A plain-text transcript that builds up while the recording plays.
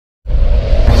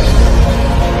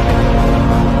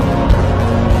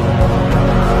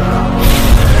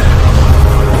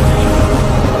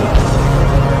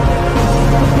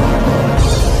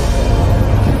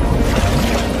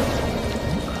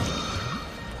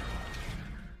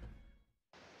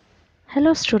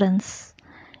Hello students,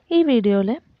 ഈ വീഡിയോയിൽ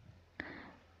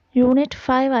unit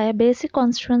 5 ആയ ബേസിക്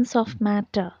കോൺസ്റ്റിറ്റ്യൂവൻസ് ഓഫ്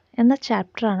മാറ്റർ എന്ന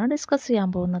ചാപ്റ്ററാണ് ഡിസ്കസ് ചെയ്യാൻ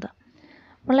പോകുന്നത്.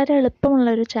 വളരെ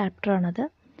എളുപ്പമുള്ളൊരു ചാപ്റ്ററാണത്.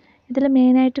 ഇതിൽ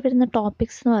മെയിനായിട്ട് വരുന്ന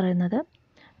ടോപ്പിക്സ് എന്ന് പറയുന്നത്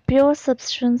പ്യുവർ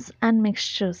സബ്സ്റ്റൻസ് ആൻഡ്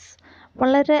മിക്സ്ചേഴ്സ്.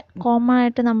 വളരെ കോമൺ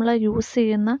ആയിട്ട് നമ്മൾ യൂസ്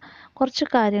ചെയ്യുന്ന കുറച്ച്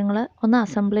കാര്യങ്ങൾ ഒന്ന്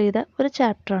അസംബിൾ ചെയ്ത ഒരു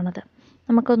ചാപ്റ്ററാണത്.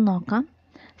 നമുക്കൊന്ന് നോക്കാം.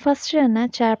 ഫസ്റ്റ് തന്നെ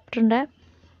ചാപ്റ്ററിൻ്റെ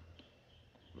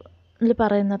ഇതിൽ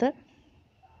പറയുന്നത്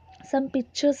some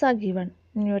pictures are given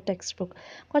in your textbook.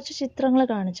 കുറച്ച് ചിത്രങ്ങൾ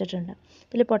കാണിച്ചിട്ടുണ്ട്.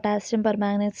 ഇതിൽ potassium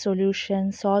permanganate solution,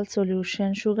 salt solution,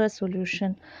 sugar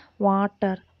solution,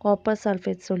 water, copper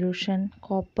sulphate solution,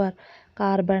 copper,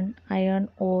 carbon, iron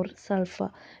or sulphur.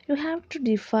 You have to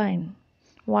define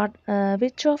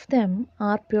which of them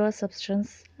are pure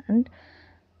substance and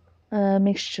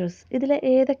mixtures. ഇതിൽ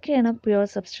ഏതൊക്കെയാണ് pure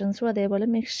സബ്സ്റ്റൻസും അതേപോലെ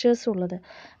മിക്സ്ചേഴ്സും ഉള്ളത്.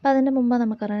 അപ്പോൾ അതിൻ്റെ മുമ്പ്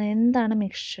നമുക്കറിയാം എന്താണ്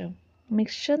മിക്സ്ചർ.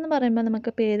 മിക്സ്ചർ എന്ന് പറയുമ്പോൾ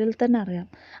നമുക്ക് പേരിൽ തന്നെ അറിയാം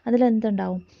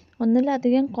അതിലെന്തുണ്ടാവും,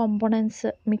 ഒന്നിലധികം കോമ്പോണൻസ്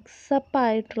മിക്സപ്പ്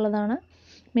ആയിട്ടുള്ളതാണ്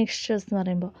മിക്സ്ചേഴ്സ് എന്ന്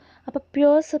പറയുമ്പോൾ. അപ്പോൾ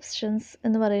പ്യുവർ സബ്സ്റ്റൻസ്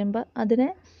എന്ന് പറയുമ്പോൾ അതിനെ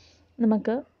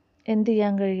നമുക്ക് എന്ത്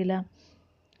ചെയ്യാൻ കഴിയില്ല,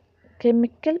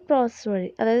 കെമിക്കൽ പ്രോസസ് വഴി,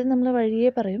 അതായത് നമ്മൾ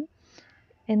വഴിയേ പറയും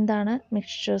എന്താണ്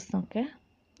മിക്സ്ചേഴ്സ് എന്നൊക്കെ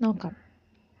നോക്കാം.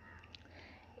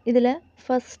 ഇതിൽ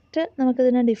ഫസ്റ്റ്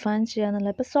നമുക്കിതിനെ ഡിഫൈൻ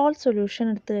ചെയ്യാന്നുള്ളത്, ഇപ്പോൾ സോൾട്ട് സൊല്യൂഷൻ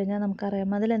എടുത്തു കഴിഞ്ഞാൽ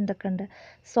നമുക്കറിയാം അതിൽ എന്തൊക്കെയുണ്ട്,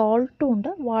 സോൾട്ടും ഉണ്ട്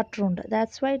വാട്ടറും ഉണ്ട്.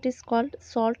 That's why it is called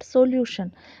salt solution.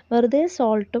 വെറുതെ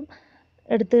സോൾട്ടും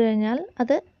എടുത്തു കഴിഞ്ഞാൽ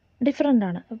അത് ഡിഫറെൻ്റ്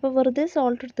ആണ്. അപ്പോൾ വെറുതെ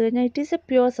സോൾട്ട് എടുത്തു കഴിഞ്ഞാൽ it is A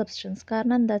pure substance.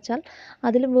 കാരണം എന്താ വെച്ചാൽ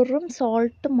അതിൽ വെറും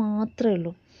സോൾട്ട് മാത്രമേ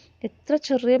ഉള്ളൂ. എത്ര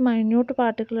ചെറിയ മൈന്യൂട്ട്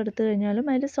പാർട്ടിക്കിൾ എടുത്തു കഴിഞ്ഞാലും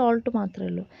അതിൽ സോൾട്ട് മാത്രമേ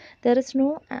ഉള്ളൂ. There is no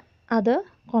other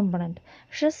component.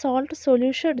 പക്ഷേ സോൾട്ട്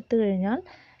സൊല്യൂഷൻ എടുത്തു കഴിഞ്ഞാൽ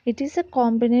it is A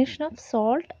combination of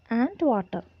salt and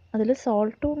water. അതിൽ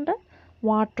സോൾട്ടും ഉണ്ട്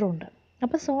വാട്ടറും ഉണ്ട്.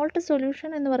 അപ്പോൾ സോൾട്ട് സൊല്യൂഷൻ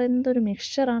എന്ന് പറയുന്നത് ഒരു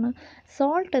മിക്സ്ചറാണ്,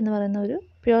 സോൾട്ട് എന്ന് പറയുന്ന ഒരു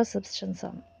പ്യുവർ സബ്സ്റ്റൻസ്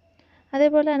ആണ്.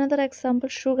 അതേപോലെ another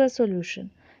example sugar solution.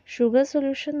 Sugar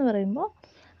solution എന്ന് പറയുമ്പോൾ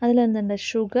അതിലെന്തുണ്ട്,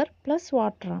 ഷുഗർ പ്ലസ്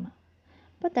വാട്ടറാണ്.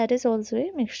 അപ്പോൾ that is also A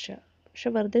mixture. പക്ഷെ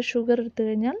വെറുതെ ഷുഗർ എടുത്തു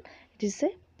കഴിഞ്ഞാൽ it is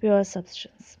A pure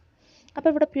substance. അപ്പോൾ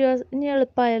ഇവിടെ പ്യുവർ, ഇനി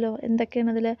എളുപ്പമായാലോ,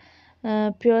 എന്തൊക്കെയാണ് അതിൽ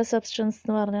പ്യുവർ സബ്സ്റ്റൻസ്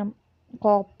എന്ന് പറഞ്ഞാൽ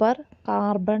copper,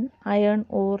 carbon, iron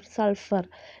or sulphur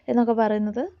എന്നൊക്കെ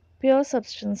പറയുന്നത് പ്യുവർ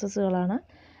സബ്സ്റ്റൻസസുകളാണ്.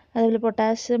 അതുപോലെ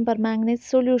പൊട്ടാസ്യം പെർമാംഗനേറ്റ്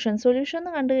സൊല്യൂഷൻ. സൊല്യൂഷൻ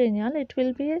എന്ന് കണ്ടു കഴിഞ്ഞാൽ ഇറ്റ്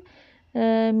വിൽ ബി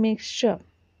മിക്സ്ചർ.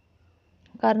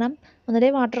 കാരണം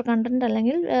ഒന്നിലെ വാട്ടർ കണ്ടൻറ്റ്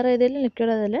അല്ലെങ്കിൽ വേറെ ഏതെങ്കിലും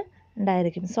ലിക്വിഡ് അതിൽ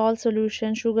ഉണ്ടായിരിക്കും. Salt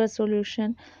solution, sugar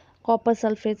solution, copper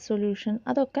sulphate solution,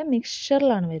 അതൊക്കെ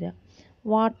മിക്സ്ചറിലാണ് വരിക.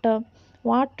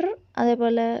 വാട്ടർ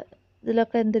അതേപോലെ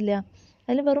ഇതിലൊക്കെ എന്തില്ല,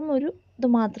 അതിൽ വെറും ഒരു ഇത്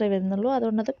മാത്രമേ വരുന്നുള്ളൂ.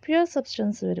 അതുകൊണ്ട് അത് പ്യുവർ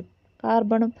സബ്സ്റ്റൻസ് വരും.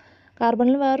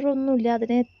 കാർബണിൽ വേറൊന്നുമില്ല.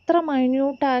 അതിനെ എത്ര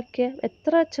മൈന്യൂട്ടാക്കിയ,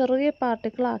 എത്ര ചെറിയ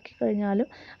പാർട്ടിക്കിൾ ആക്കി കഴിഞ്ഞാലും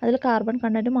അതിൽ കാർബൺ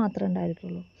കണ്ടൻറ്റ് മാത്രമേ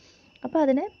ഉണ്ടായിരിക്കുള്ളൂ. അപ്പോൾ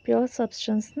അതിനെ പ്യുവർ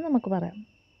സബ്സ്റ്റൻസ് എന്ന് നമുക്ക് പറയാം.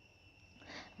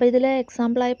 അപ്പോൾ ഇതിൽ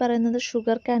എക്സാമ്പിളായി പറയുന്നത്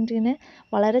ഷുഗർ ക്യാൻറ്റീനെ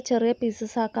വളരെ ചെറിയ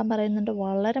പീസസ് ആക്കാൻ പറയുന്നുണ്ട്,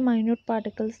 വളരെ minute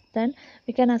particles. Then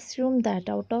we can assume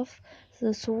that out of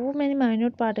so many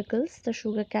minute particles the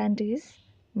sugar candy is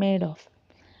made of.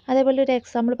 അതേപോലെ ഒരു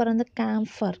എക്സാമ്പിൾ പറയുന്നത്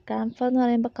കാംഫർ എന്ന്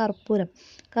പറയുമ്പോൾ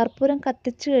കർപ്പൂരം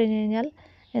കത്തിച്ച് കഴിഞ്ഞ് കഴിഞ്ഞാൽ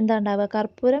എന്താ ഉണ്ടാവുക,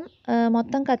 കർപ്പൂരം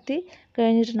മൊത്തം കത്തി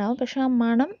കഴിഞ്ഞിട്ടുണ്ടാവും, പക്ഷെ ആ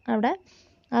മണം അവിടെ,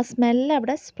 ആ സ്മെല്ല്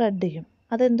അവിടെ സ്പ്രെഡ് ചെയ്യും.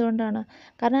 അതെന്തുകൊണ്ടാണ്,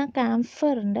 കാരണം ആ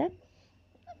കാംഫറിൻ്റെ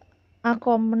ആ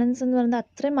കോമ്പണൻസ് എന്ന് പറയുന്നത്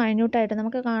അത്രയും മൈന്യൂട്ടായിട്ട്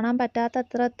നമുക്ക് കാണാൻ പറ്റാത്ത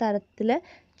അത്ര തരത്തിൽ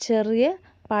ചെറിയ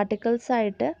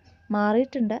പാർട്ടിക്കിൾസായിട്ട്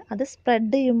മാറിയിട്ടുണ്ട്. അത്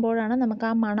സ്പ്രെഡ് ചെയ്യുമ്പോഴാണ് നമുക്ക്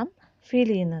ആ മണം ഫീൽ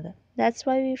ചെയ്യുന്നത്. That's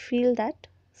why we feel that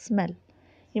smell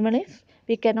even if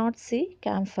we cannot see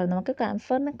camphor. നമുക്ക്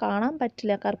കാംഫറിനെ കാണാൻ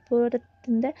പറ്റില്ല,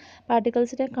 കർപ്പൂരത്തിൻ്റെ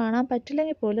പാർട്ടിക്കിൾസിനെ കാണാൻ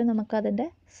പറ്റില്ലെങ്കിൽ പോലും നമുക്കതിൻ്റെ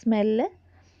സ്മെല്ല്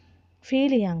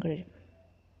ഫീൽ ചെയ്യാൻ കഴിയും.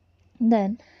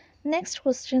 ദെൻ നെക്സ്റ്റ്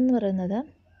ക്വസ്റ്റ്യൻ എന്ന് പറയുന്നത്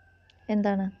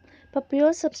എന്താണ്, ഇപ്പോൾ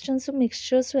പ്യുവർ സബ്സ്റ്റൻസും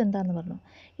മിക്സ്ചേഴ്സും എന്താണെന്ന് പറഞ്ഞു.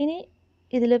 ഇനി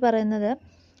ഇതിൽ പറയുന്നത്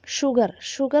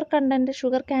ഷുഗർ കണ്ടൻറ്റ്,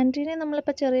 ഷുഗർ ക്യാൻറ്റീനെ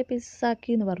നമ്മളിപ്പോൾ ചെറിയ പീസസ് ആക്കി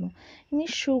എന്ന് പറഞ്ഞു. ഇനി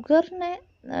ഷുഗർ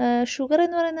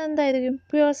എന്ന് പറയുന്നത് എന്തായിരിക്കും,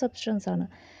 പ്യുവർ സബ്സ്റ്റൻസ് ആണ്.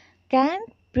 Can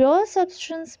pure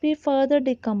substance B further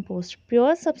decomposed.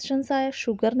 Pure substance ആയ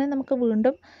ഷുഗറിനെ നമുക്ക്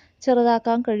വീണ്ടും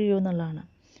ചെറുതാക്കാൻ കഴിയുമെന്നുള്ളതാണ്.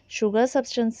 ഷുഗർ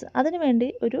സബ്സ്റ്റൻസ്, അതിനുവേണ്ടി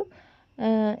ഒരു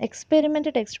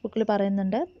എക്സ്പെരിമെൻ്റ് ടെക്സ്റ്റ് ബുക്കിൽ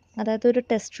പറയുന്നുണ്ട്. അതായത് ഒരു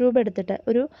ടെസ്റ്റ് ട്യൂബ് എടുത്തിട്ട്,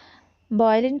 ഒരു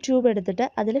ബോയിലിംഗ് ട്യൂബ് എടുത്തിട്ട്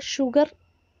അതിൽ ഷുഗർ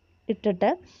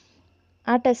ഇട്ടിട്ട്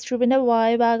ആ ടെസ്റ്റ് ട്യൂബിൻ്റെ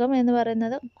വായുഭാഗം എന്ന്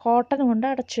പറയുന്നത് കോട്ടൺ കൊണ്ട്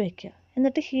അടച്ചു വയ്ക്കുക,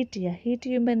 എന്നിട്ട് ഹീറ്റ്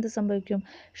ചെയ്യുമ്പോൾ എന്ത് സംഭവിക്കും,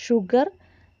 sugar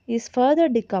is further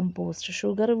decomposed.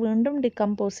 Sugar വീണ്ടും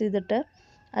ഡികമ്പോസ് ചെയ്തിട്ട്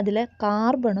അതിൽ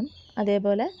കാർബണും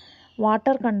അതേപോലെ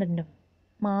വാട്ടർ കണ്ടൻറ്റും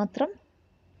മാത്രം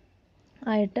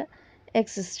ആയിട്ട്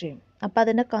എക്സിസ്റ്റ് ചെയ്യും. അപ്പോൾ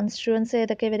അതിൻ്റെ കോൺസ്റ്റിറ്റ്യൂവൻസ്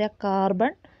ഏതൊക്കെ വരിക,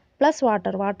 കാർബൺ പ്ലസ്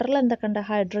വാട്ടറിൽ എന്തൊക്കെ ഉണ്ട്,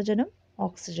 ഹൈഡ്രജനും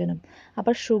ഓക്സിജനും.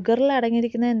 അപ്പോൾ ഷുഗറിൽ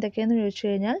അടങ്ങിയിരിക്കുന്നത് എന്തൊക്കെയെന്ന് ചോദിച്ചു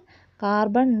കഴിഞ്ഞാൽ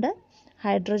കാർബൺ ഉണ്ട്,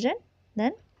 ഹൈഡ്രജൻ,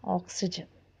 ദെൻ ഓക്സിജൻ.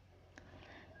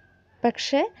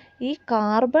 പക്ഷേ ഈ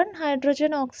കാർബൺ,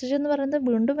 ഹൈഡ്രജൻ, ഓക്സിജൻ എന്ന് പറയുന്നത്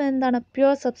വീണ്ടും എന്താണ്?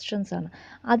 പ്യുവർ സബ്സ്റ്റൻസ് ആണ്.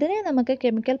 അതിനെ നമുക്ക്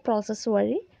കെമിക്കൽ പ്രോസസ്സ്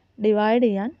വഴി ഡിവൈഡ്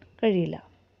ചെയ്യാൻ കഴിയില്ല.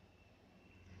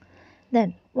 Then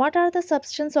what are the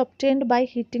substance obtained by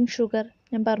heating sugar?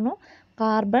 ഞാൻ പറഞ്ഞു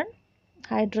കാർബൺ,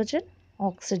 ഹൈഡ്രജൻ,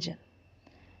 ഓക്സിജൻ.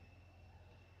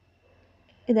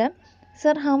 ഇത്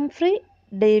സർ ഹംഫ്രി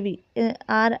ഡേവി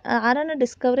ആരാണ്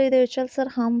ഡിസ്കവർ ചെയ്തത് ചോദിച്ചാൽ സർ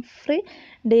ഹംഫ്രി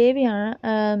ഡേവിയാണ്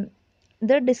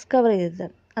ഇത് ഡിസ്കവർ ചെയ്തത്.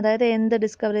 അതായത് എന്ത്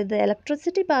ഡിസ്കവർ ചെയ്തത്?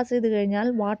 ഇലക്ട്രിസിറ്റി പാസ് ചെയ്ത് കഴിഞ്ഞാൽ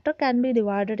water can be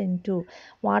divided in to,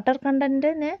 water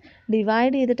കണ്ടൻറ്റിനെ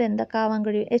divide ചെയ്തിട്ട് എന്തൊക്കെ ആവാൻ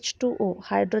കഴിയും? H2O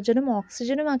ഹൈഡ്രജനും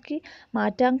ഓക്സിജനും ആക്കി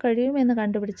മാറ്റാൻ കഴിയുമെന്ന്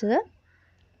കണ്ടുപിടിച്ചത്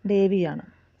ഡേവിയാണ്,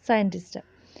 സയൻറ്റിസ്റ്റ്.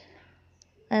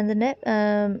 അതിൻ്റെ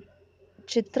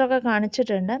ചിത്രമൊക്കെ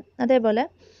കാണിച്ചിട്ടുണ്ട്. അതേപോലെ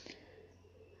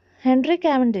ഹെൻറി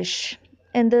കാവൻഡിഷ്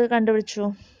എന്ത് കണ്ടുപിടിച്ചു?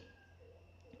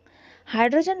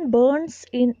 Hydrogen burns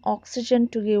in oxygen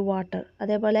to give water.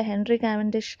 അതേപോലെ ഹെൻറി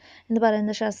കാവൻഡിഷ് എന്ന്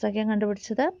പറയുന്ന ശാസ്ത്രജ്ഞൻ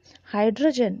കണ്ടുപിടിച്ചത്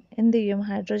ഹൈഡ്രജൻ എന്ത് ചെയ്യും?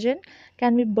 Hydrogen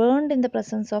can be burned in the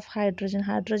presence of hydrogen.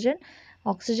 Hydrogen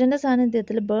ഓക്സിജൻ്റെ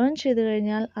സാന്നിധ്യത്തിൽ ബേൺ ചെയ്ത്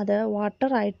കഴിഞ്ഞാൽ അത്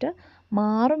വാട്ടറായിട്ട്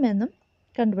മാറുമെന്നും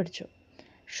കണ്ടുപിടിച്ചു.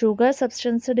 Sugar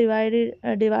substance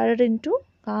divided in two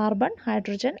carbon,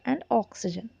 hydrogen and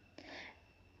oxygen.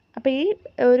 അപ്പോൾ ഈ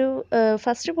ഒരു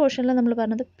ഫസ്റ്റ് പോർഷനിൽ നമ്മൾ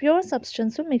പറഞ്ഞത് പ്യുവർ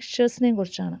സബ്സ്റ്റൻസും മിക്സ്ചേഴ്സിനെയും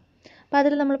കുറിച്ചാണ്. അപ്പോൾ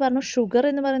അതിൽ നമ്മൾ പറഞ്ഞു ഷുഗർ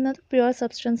എന്ന് പറയുന്നത് പ്യുവർ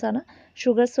സബ്സ്റ്റൻസ് ആണ്.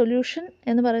 ഷുഗർ സൊല്യൂഷൻ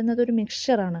എന്ന് പറയുന്നത് ഒരു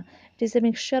മിക്സ്ചറാണ്. It is A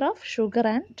mixture of sugar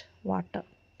and water.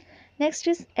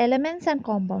 Next is elements and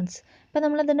compounds. ഇപ്പോൾ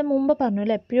നമ്മളതിൻ്റെ മുമ്പ് പറഞ്ഞു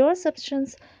അല്ലേ, പ്യുവർ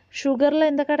സബ്സ്റ്റൻസ് ഷുഗറിൽ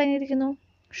എന്തൊക്കെ അടങ്ങിയിരിക്കുന്നു?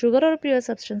 ഷുഗർ ഒരു pure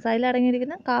substance,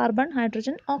 അതിലടങ്ങിയിരിക്കുന്ന carbon,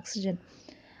 hydrogen, oxygen.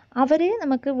 അവരെ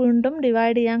നമുക്ക് വീണ്ടും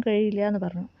ഡിവൈഡ് ചെയ്യാൻ കഴിയില്ല എന്ന്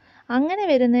പറഞ്ഞു. അങ്ങനെ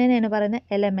വരുന്നതിനാണ് പറയുന്നത്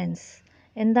എലമെൻറ്റ്സ്.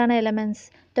 എന്താണ് elements?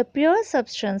 The pure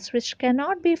substance which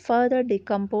cannot be further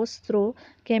decompose through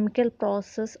chemical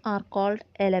process are called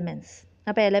elements.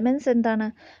 അപ്പോൾ എലമെൻറ്റ്സ് എന്താണ്?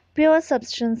 പ്യുവർ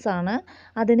സബ്സ്റ്റൻസ് ആണ്.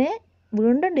 അതിനെ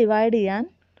വീണ്ടും ഡിവൈഡ് ചെയ്യാൻ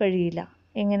കഴിയില്ല.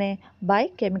 എങ്ങനെ? By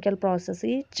chemical process.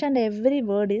 Each and every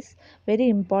word is very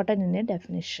important in A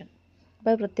definition.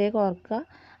 അപ്പോൾ പ്രത്യേകം ഓർക്കുക.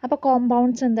 അപ്പോൾ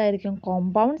കോമ്പൗണ്ട്സ് എന്തായിരിക്കും?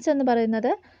 കോമ്പൗണ്ട്സ് എന്ന്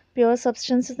പറയുന്നത് പ്യുവർ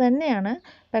സബ്സ്റ്റൻസ് തന്നെയാണ്,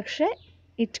 പക്ഷേ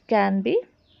it can be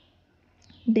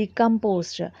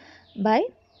decomposed by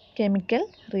chemical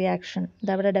reaction.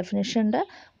 ഇതവിടെ ഡെഫിനിഷൻ ഉണ്ട്.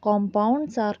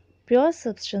 Compounds R pure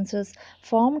substances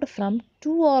formed from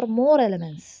 2 or more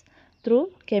elements through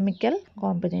chemical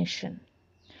combination.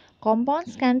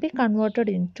 Compounds can be converted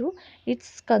into its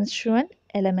constituent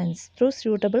elements through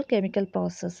suitable chemical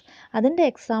process. അതിൻ്റെ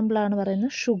എക്സാമ്പിളാണ്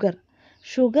പറയുന്നത് sugar.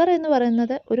 Sugar എന്ന്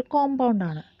പറയുന്നത് ഒരു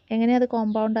കോമ്പൗണ്ടാണ്. എങ്ങനെയാണ് അത്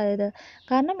കോമ്പൗണ്ട് ആയത്?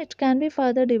 കാരണം it can be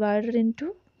further divided in two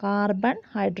carbon,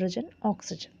 hydrogen,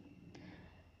 oxygen.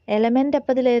 Element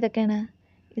അപ്പോൾ ഇതിൽ ഏതൊക്കെയാണ്?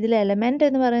 ഇതിൽ എലമെൻ്റ്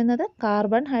എന്ന് പറയുന്നത്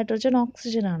കാർബൺ, ഹൈഡ്രജൻ,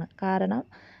 ഓക്സിജൻ ആണ്. കാരണം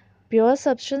pure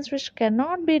substance which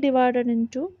cannot be divided in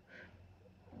to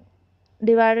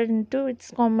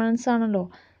its compounds ആണല്ലോ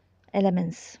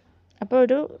എലമെൻറ്റ്സ്. അപ്പോൾ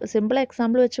ഒരു സിമ്പിൾ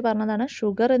എക്സാമ്പിൾ വെച്ച് പറഞ്ഞതാണ്.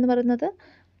 ഷുഗർ എന്ന് പറയുന്നത്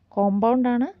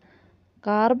കോമ്പൗണ്ടാണ്.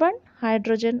 Carbon,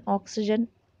 hydrogen, oxygen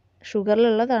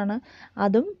ഷുഗറിലുള്ളതാണ്.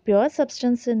 അതും പ്യുവർ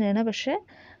സബ്സ്റ്റൻസ് തന്നെയാണ്, പക്ഷേ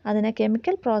അതിനെ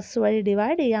കെമിക്കൽ പ്രോസസ്സ് വഴി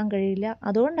ഡിവൈഡ് ചെയ്യാൻ കഴിയില്ല.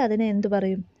 അതുകൊണ്ട് അതിനെ എന്ത്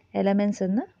പറയും? എലമെൻറ്റ്സ്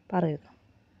എന്ന് പറയുന്നു.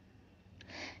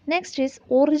 Next is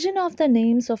origin of the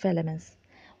names of elements.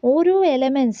 ഓരോ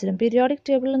എലമെൻറ്റ്സിനും പീരിയോഡിക്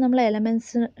ടേബിളിൽ നമ്മൾ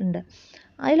എലമെൻറ്റ്സ് ഉണ്ട്.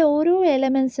 അതിൽ ഓരോ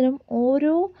എലമെൻറ്റ്സിനും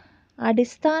ഓരോ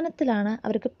അടിസ്ഥാനത്തിലാണ്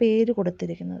അവർക്ക് പേര്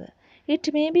കൊടുത്തിരിക്കുന്നത്.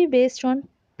 It may be based on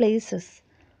places.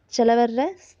 ചിലവരുടെ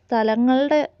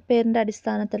സ്ഥലങ്ങളുടെ പേരിൻ്റെ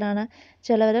അടിസ്ഥാനത്തിലാണ്,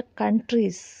 ചിലവർ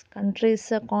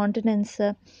കൺട്രീസ്, കോണ്ടിനെൻറ്റ്സ്,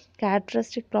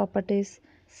 ക്യാരക്ടറിസ്റ്റിക് പ്രോപ്പർട്ടീസ്,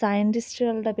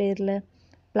 സയൻറ്റിസ്റ്റുകളുടെ പേരിൽ,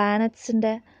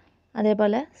 പ്ലാനറ്റ്സിൻ്റെ,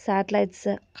 അതേപോലെ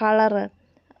സാറ്റലൈറ്റ്സ്, കളറ്,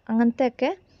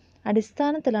 അങ്ങനത്തെയൊക്കെ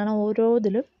അടിസ്ഥാനത്തിലാണ് ഓരോ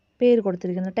ഇതിലും പേര്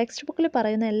കൊടുത്തിരിക്കുന്നത്. ടെക്സ്റ്റ് ബുക്കിൽ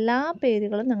പറയുന്ന എല്ലാ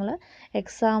പേരുകളും നിങ്ങൾ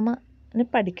എക്സാമിന്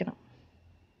പഠിക്കണം.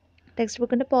 ടെക്സ്റ്റ്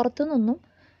ബുക്കിൻ്റെ പുറത്തുനിന്നൊന്നും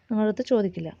നിങ്ങളടുത്ത്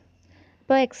ചോദിക്കില്ല.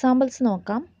 ഇപ്പോൾ എക്സാമ്പിൾസ്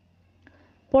നോക്കാം.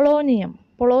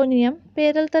 പൊളോണിയം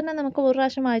പേരിൽ തന്നെ നമുക്ക് ഒരു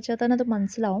പ്രാവശ്യം വായിച്ചാൽ തന്നെ അത്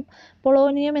മനസ്സിലാവും.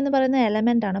 പൊളോണിയം എന്ന് പറയുന്ന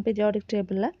എലമെൻ്റാണ് പീരിയോഡിക്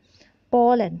ടേബിളിൽ.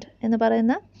 പോലൻഡ് എന്ന്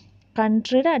പറയുന്ന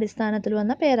കൺട്രിയുടെ അടിസ്ഥാനത്തിൽ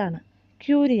വന്ന പേരാണ്.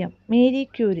 Curium, Mary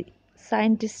Curie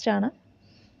സയൻറ്റിസ്റ്റാണ്.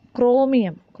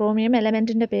 ക്രോമിയം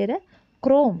എലമെൻറ്റിൻ്റെ പേര്.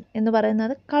 ക്രോം എന്ന്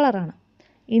പറയുന്നത് കളറാണ്.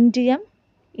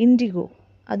 ഇൻഡിഗോ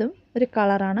അതും ഒരു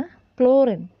കളറാണ്.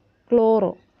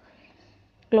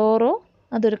 ക്ലോറോ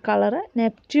അതൊരു കളറ്.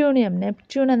 നെപ്റ്റ്യൂൺ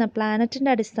എന്ന പ്ലാനറ്റിൻ്റെ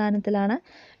അടിസ്ഥാനത്തിലാണ്.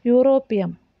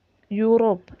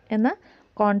 യൂറോപ്പ് എന്ന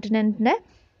കോണ്ടിനെൻറ്റിൻ്റെ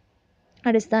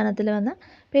അടിസ്ഥാനത്തിൽ വന്ന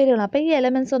പേരുകൾ. അപ്പോൾ ഈ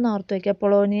എലമെൻറ്റ്സ് ഒന്ന് ഓർത്ത് വയ്ക്കുക.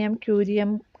 പൊളോണിയം,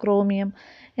 ക്യൂരിയം, ക്രോമിയം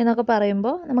എന്നൊക്കെ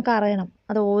പറയുമ്പോൾ നമുക്കറിയണം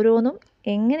അത് ഓരോന്നും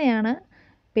എങ്ങനെയാണ്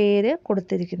പേര്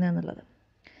കൊടുത്തിരിക്കുന്നത് എന്നുള്ളത്.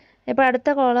 ഇപ്പോൾ അടുത്ത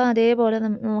കോളം അതേപോലെ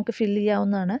നമുക്ക് ഫില്ല്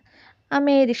ചെയ്യാവുന്നതാണ്.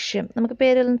 അമേരിഷ്യം, നമുക്ക്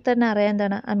പേരിൽ തന്നെ അറിയാം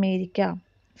എന്താണ് അമേരിക്ക.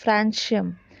 ഫ്രാൻഷ്യം,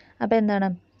 അപ്പോൾ എന്താണ്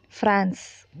ഫ്രാൻസ്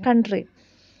കൺട്രി.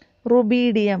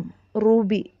 റുബീഡിയം,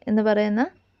 റൂബി എന്ന് പറയുന്ന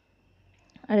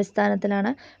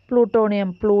അടിസ്ഥാനത്തിലാണ്. Plutonium,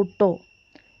 Pluto.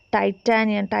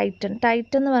 ടൈറ്റാനിയം, ടൈറ്റൻ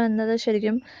എന്ന് പറയുന്നത്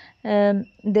ശരിക്കും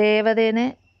ദേവതേനെ,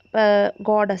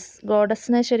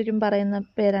 ഗോഡസിനെ ശരിക്കും പറയുന്ന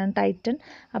പേരാണ് ടൈറ്റൻ.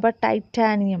 അപ്പോൾ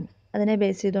ടൈറ്റാനിയം അതിനെ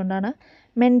ബേസ് ചെയ്തുകൊണ്ടാണ്.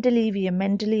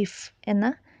 മെൻ്റലീഫ് എന്ന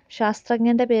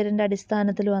ശാസ്ത്രജ്ഞൻ്റെ പേരിൻ്റെ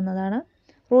അടിസ്ഥാനത്തിൽ വന്നതാണ്.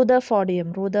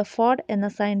 റൂദർഫോർഡ് എന്ന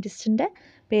സയൻറ്റിസ്റ്റിൻ്റെ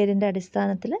പേരിൻ്റെ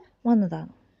അടിസ്ഥാനത്തിൽ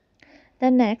വന്നതാണ്.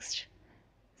 Then next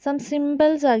some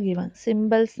symbols are given.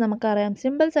 Symbols നമുക്കറിയാം.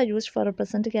 Symbols are used for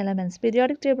representing elements.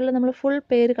 Periodic ടേബിളിൽ നമ്മൾ ഫുൾ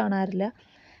പേര് കാണാറില്ല.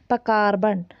 ഇപ്പോൾ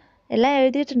കാർബൺ എല്ലാം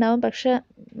എഴുതിയിട്ടുണ്ടാവും, പക്ഷേ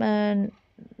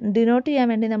ഡിനോട്ട് ചെയ്യാൻ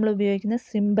വേണ്ടി നമ്മൾ ഉപയോഗിക്കുന്ന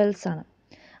സിമ്പിൾസാണ്.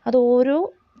 അത് ഓരോ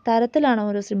തരത്തിലാണ്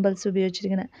ഓരോ സിമ്പിൾസ്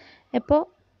ഉപയോഗിച്ചിരിക്കുന്നത്. ഇപ്പോൾ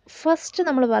ഫസ്റ്റ്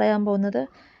നമ്മൾ പറയാൻ പോകുന്നത്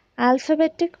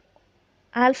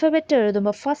ആൽഫബറ്റ്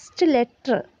എഴുതുമ്പോൾ ഫസ്റ്റ്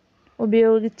ലെറ്റർ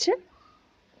ഉപയോഗിച്ച്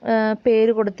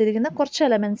പേര് കൊടുത്തിരിക്കുന്ന കുറച്ച്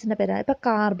എലമെൻസിൻ്റെ പേരാണ്. ഇപ്പോൾ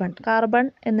കാർബൺ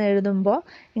എന്ന് എഴുതുമ്പോൾ,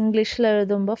 ഇംഗ്ലീഷിൽ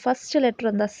എഴുതുമ്പോൾ ഫസ്റ്റ് ലെറ്റർ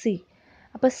എന്താ സി.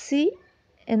 അപ്പോൾ സി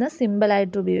എന്ന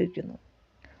സിമ്പിളായിട്ട് ഉപയോഗിക്കുന്നു.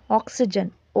 Oxygen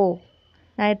O,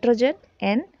 nitrogen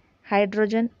N,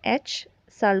 hydrogen H,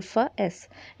 sulphur S.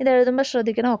 ഇത് എഴുതുമ്പോൾ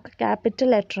ശ്രദ്ധിക്കണം, ഒക്കെ ക്യാപിറ്റൽ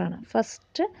ലെറ്ററാണ്.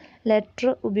 ഫസ്റ്റ് ലെറ്റർ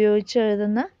ഉപയോഗിച്ച്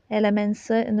എഴുതുന്ന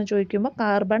എലമെൻറ്റ്സ് എന്ന് ചോദിക്കുമ്പോൾ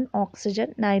carbon, oxygen,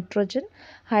 nitrogen,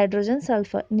 hydrogen,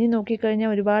 sulphur. ഇനി നോക്കിക്കഴിഞ്ഞാൽ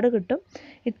ഒരുപാട് കിട്ടും.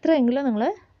 ഇത്രയെങ്കിലും നിങ്ങൾ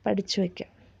പഠിച്ചു വയ്ക്കുക.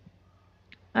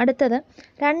 അടുത്തത്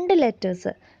 2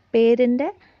 ലെറ്റേഴ്സ്, പേരിൻ്റെ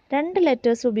 2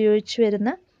 ലെറ്റേഴ്സ് ഉപയോഗിച്ച് വരുന്ന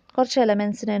കുറച്ച്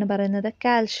എലമെൻസിനാണ് പറയുന്നത്.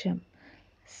 കാൽഷ്യം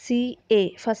CA,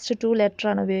 ഫസ്റ്റ് 2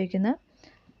 ലെറ്ററാണ് ഉപയോഗിക്കുന്നത്.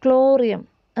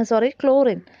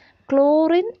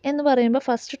 ക്ലോറിൻ എന്ന് പറയുമ്പോൾ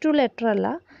ഫസ്റ്റ് 2 ലെറ്റർ അല്ല,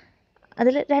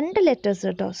 അതിൽ 2 ലെറ്റേഴ്സ്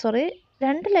കേട്ടോ,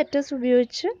 2 ലെറ്റേഴ്സ്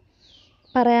ഉപയോഗിച്ച്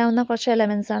പറയാവുന്ന കുറച്ച്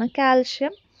എലമെൻസാണ്.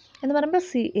 കാൽഷ്യം എന്ന് പറയുമ്പോൾ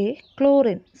CA,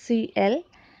 chlorine CL,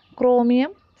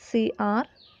 chromium CR,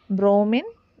 bromine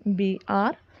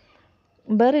BR,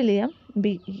 beryllium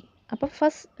BE. അപ്പോൾ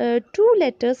ഫസ്റ്റ് 2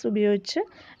 ലെറ്റേഴ്സ് ഉപയോഗിച്ച്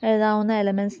എഴുതാവുന്ന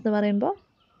എലമെൻറ്റ്സ് എന്ന് പറയുമ്പോൾ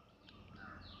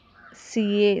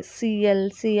CA, CL,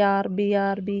 CR,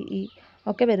 BR, BE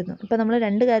ഒക്കെ വരുന്നു. ഇപ്പോൾ നമ്മൾ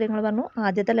 2 കാര്യങ്ങൾ പറഞ്ഞു.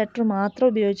 ആദ്യത്തെ ലെറ്റർ മാത്രം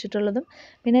ഉപയോഗിച്ചിട്ടുള്ളതും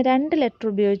പിന്നെ 2 ലെറ്റർ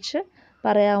ഉപയോഗിച്ച്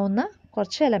പറയാവുന്ന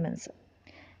കുറച്ച് എലമെൻറ്റ്സ്.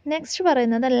 നെക്സ്റ്റ്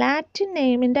പറയുന്നത് ലാറ്റിൻ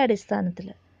നെയിമിൻ്റെ അടിസ്ഥാനത്തിൽ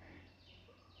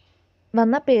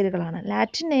വന്ന പേരുകളാണ്.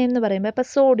 ലാറ്റിൻ നെയിം എന്ന് പറയുമ്പോൾ ഇപ്പോൾ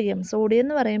സോഡിയം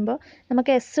എന്ന് പറയുമ്പോൾ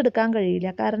നമുക്ക് S എടുക്കാൻ കഴിയില്ല,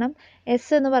 കാരണം S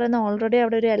എന്ന് പറയുന്ന ഓൾറെഡി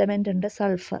അവിടെ ഒരു എലമെൻ്റ് ഉണ്ട്,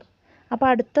 സൾഫർ. അപ്പോൾ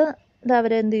അടുത്തത്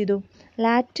അവരെന്ത് ചെയ്തു,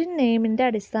 ലാറ്റിൻ നെയിമിൻ്റെ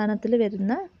അടിസ്ഥാനത്തിൽ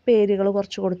വരുന്ന പേരുകൾ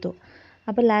കുറച്ച് കൊടുത്തു.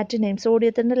 അപ്പോൾ ലാറ്റിൻ നെയിം,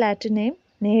 സോഡിയത്തിൻ്റെ ലാറ്റിൻ നെയിം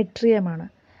നേട്രിയമാണ്.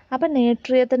 അപ്പോൾ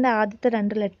നേട്രിയത്തിൻ്റെ ആദ്യത്തെ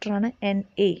 2 ലെറ്ററാണ്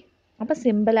Na. അപ്പോൾ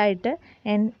സിമ്പിളായിട്ട്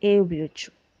Na ഉപയോഗിച്ചു.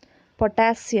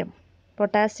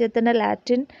 പൊട്ടാസ്യത്തിൻ്റെ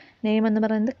ലാറ്റിൻ നെയിം എന്ന്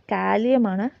പറയുന്നത്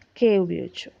കാലിയമാണ്, K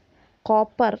ഉപയോഗിച്ചു.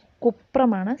 Copper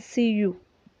കുപ്രമാണ്, Cu.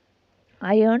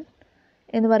 അയേൺ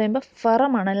എന്ന് പറയുമ്പോൾ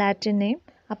ഫെറമാണ് ലാറ്റിൻ നെയിം,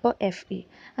 അപ്പോൾ Fe.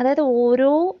 അതായത്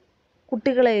ഓരോ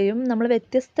കുട്ടികളെയും നമ്മൾ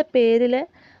വ്യത്യസ്ത പേരിൽ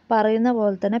പറയുന്ന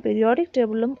പോലെ തന്നെ പീരിയോഡിക്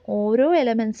ടേബിളിലും ഓരോ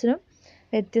എലമെൻസിനും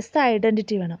വ്യത്യസ്ത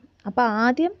ഐഡൻറ്റിറ്റി വേണം. അപ്പോൾ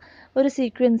ആദ്യം ഒരു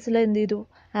സീക്വൻസിൽ എന്ത് ചെയ്തു,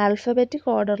 ആൽഫബറ്റിക്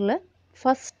ഓർഡറിൽ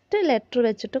ഫസ്റ്റ് ലെറ്റർ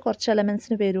വെച്ചിട്ട് കുറച്ച്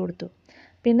എലമെൻസിന് പേര് കൊടുത്തു.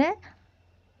 പിന്നെ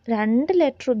 2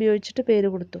 ലെറ്റർ ഉപയോഗിച്ചിട്ട് പേര്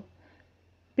കൊടുത്തു.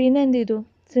 പിന്നെ എന്ത് ചെയ്തു,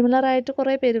 സിമിലറായിട്ട്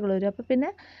കുറേ പേരുകൾ വരും. അപ്പോൾ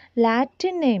പിന്നെ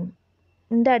ലാറ്റിൻ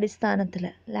നെയിമിൻ്റെ അടിസ്ഥാനത്തിൽ,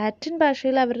 ലാറ്റിൻ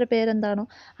ഭാഷയിൽ അവരുടെ പേരെന്താണോ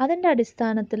അതിൻ്റെ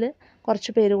അടിസ്ഥാനത്തിൽ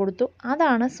കുറച്ച് പേര് കൊടുത്തു.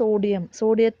 അതാണ്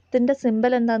സോഡിയത്തിൻ്റെ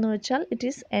സിമ്പിൾ എന്താണെന്ന് വെച്ചാൽ ഇറ്റ്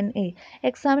ഈസ് Na.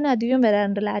 എക്സാമിന് അധികം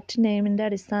വരാറുണ്ട് ലാറ്റിൻ നെയിമിൻ്റെ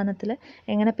അടിസ്ഥാനത്തിൽ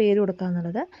എങ്ങനെ പേര് കൊടുക്കുക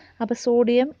എന്നുള്ളത്. അപ്പോൾ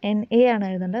സോഡിയം Na ആണ്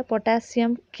എഴുതേണ്ടത്.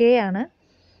 പൊട്ടാസ്യം K ആണ്,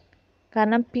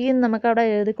 കാരണം P നമുക്കവിടെ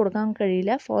എഴുതി കൊടുക്കാൻ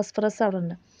കഴിയില്ല, ഫോസ്ഫറസ് അവിടെ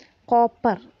ഉണ്ട്.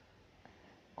 കോപ്പർ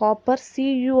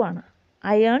Cu ആണ്.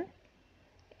 അയേൺ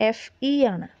Fe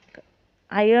ആണ്.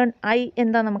 അയേൺ I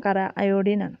എന്താ നമുക്കറിയാം,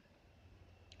 അയോഡീനാണ്.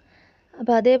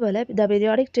 അപ്പോൾ അതേപോലെ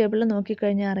പീരിയോഡിക് ടേബിളിൽ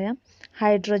നോക്കിക്കഴിഞ്ഞാൽ അറിയാം,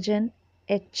 hydrogen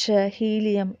H,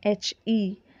 helium He,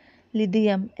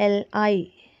 lithium Li,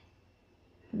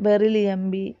 beryllium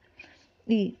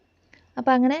Be.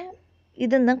 അപ്പോൾ അങ്ങനെ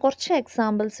ഇതിന്ന് കുറച്ച്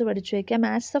എക്സാമ്പിൾസ് പഠിച്ചു വയ്ക്കുക.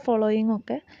 മാച്ച് ദ ഫോളോയിങ്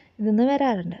ഒക്കെ ഇതിന്ന്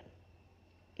വരാറുണ്ട്.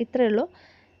 ഇത്രയേ ഉള്ളൂ.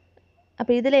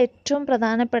 അപ്പോൾ ഇതിൽ ഏറ്റവും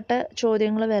പ്രധാനപ്പെട്ട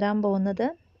ചോദ്യങ്ങൾ വരാൻ പോകുന്നത്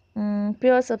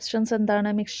പ്യുവർ സബ്സ്റ്റൻസ് എന്താണ്,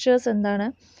 മിക്സ്ചേഴ്സ് എന്താണ്,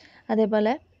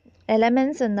 അതേപോലെ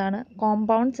എലമെൻറ്റ്സ് എന്താണ്,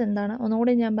 കോമ്പൗണ്ട്സ് എന്താണ്.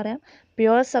 ഒന്നുകൂടി ഞാൻ പറയാം,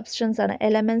 പ്യുവർ സബ്സ്റ്റൻസ് ആണ്.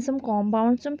 എലമെൻറ്റ്സും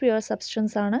കോമ്പൗണ്ട്സും പ്യുവർ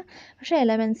സബ്സ്റ്റൻസ് ആണ്. പക്ഷേ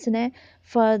എലമെൻറ്റ്സിനെ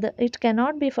it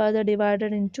cannot be further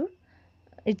divided in to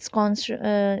its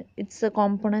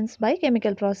components by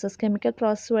chemical process. Chemical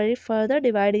process വഴി further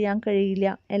divide ചെയ്യാൻ കഴിയില്ല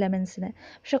എലമെൻസിനെ.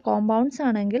 പക്ഷെ കോമ്പൗണ്ട്സ്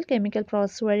ആണെങ്കിൽ കെമിക്കൽ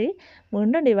പ്രോസസ് വഴി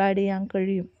വീണ്ടും ഡിവൈഡ് ചെയ്യാൻ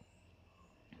കഴിയും.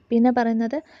 പിന്നെ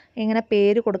പറയുന്നത് എങ്ങനെ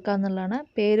പേര് കൊടുക്കുക എന്നുള്ളതാണ്.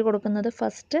 പേര് കൊടുക്കുന്നത്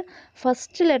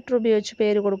ഫസ്റ്റ് ലെറ്റർ ഉപയോഗിച്ച്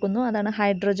പേര് കൊടുക്കുന്നു. അതാണ്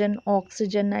ഹൈഡ്രജൻ,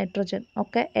 ഓക്സിജൻ, നൈട്രജൻ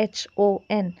ഒക്കെ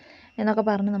HON എന്നൊക്കെ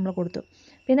പറഞ്ഞ് നമ്മൾ കൊടുത്തു.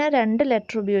 പിന്നെ 2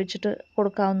 ലെറ്റർ ഉപയോഗിച്ചിട്ട്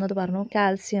കൊടുക്കാവുന്നത് പറഞ്ഞു.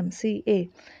 കാൽസ്യം Ca,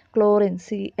 ക്ലോറിൻ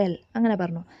Cl അങ്ങനെ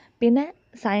പറഞ്ഞു. പിന്നെ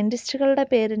സയൻറ്റിസ്റ്റുകളുടെ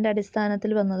പേരിൻ്റെ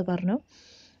അടിസ്ഥാനത്തിൽ വന്നത് പറഞ്ഞു.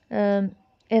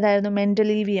 ഏതായിരുന്നു?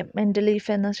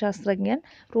 മെൻഡലീഫ് എന്ന ശാസ്ത്രജ്ഞൻ,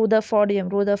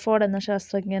 റൂദർഫോർഡ് എന്ന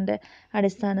ശാസ്ത്രജ്ഞൻ്റെ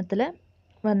അടിസ്ഥാനത്തിൽ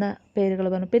വന്ന പേരുകൾ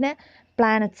പറഞ്ഞു. പിന്നെ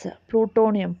പ്ലാനറ്റ്സ്,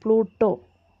 പ്ലൂട്ടോണിയം, പ്ലൂട്ടോ,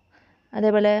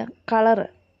 അതേപോലെ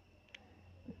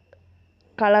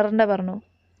കളറിൻ്റെ പറഞ്ഞു.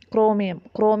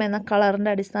 ക്രോം എന്ന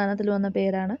കളറിൻ്റെ അടിസ്ഥാനത്തിൽ വന്ന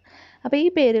പേരാണ്. അപ്പോൾ ഈ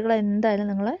പേരുകൾ എന്തായാലും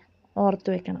നിങ്ങൾ ഓർത്തു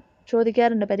വെക്കണം.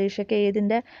 ചോദിക്കാറുണ്ട് പരീക്ഷയ്ക്ക്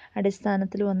ഏതിൻ്റെ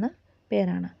അടിസ്ഥാനത്തിൽ വന്ന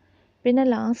പേരാണ്. പിന്നെ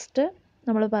ലാസ്റ്റ്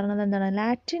നമ്മൾ പറഞ്ഞത് എന്താണ്?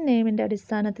 ലാറ്റിൻ നെയിമിൻ്റെ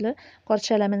അടിസ്ഥാനത്തിൽ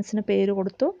കുറച്ച് എലമെൻസിന് പേര്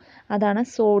കൊടുത്തു. അതാണ്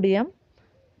സോഡിയം,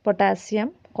 പൊട്ടാസ്യം,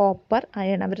 കോപ്പർ,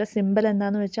 അയൺ. അവരുടെ സിമ്പൽ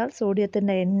എന്താണെന്ന് വെച്ചാൽ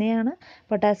സോഡിയത്തിൻ്റെ NA,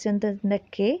 പൊട്ടാസ്യത്തിൻ്റെ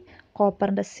K,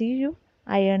 കോപ്പറിൻ്റെ Cu,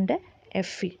 അയണിൻ്റെ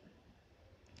Fe.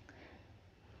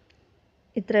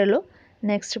 ഇത്രയേ ഉള്ളൂ.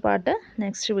 നെക്സ്റ്റ് പാർട്ട്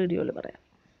നെക്സ്റ്റ് വീഡിയോയിൽ പറയാം.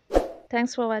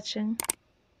 Thanks for watching.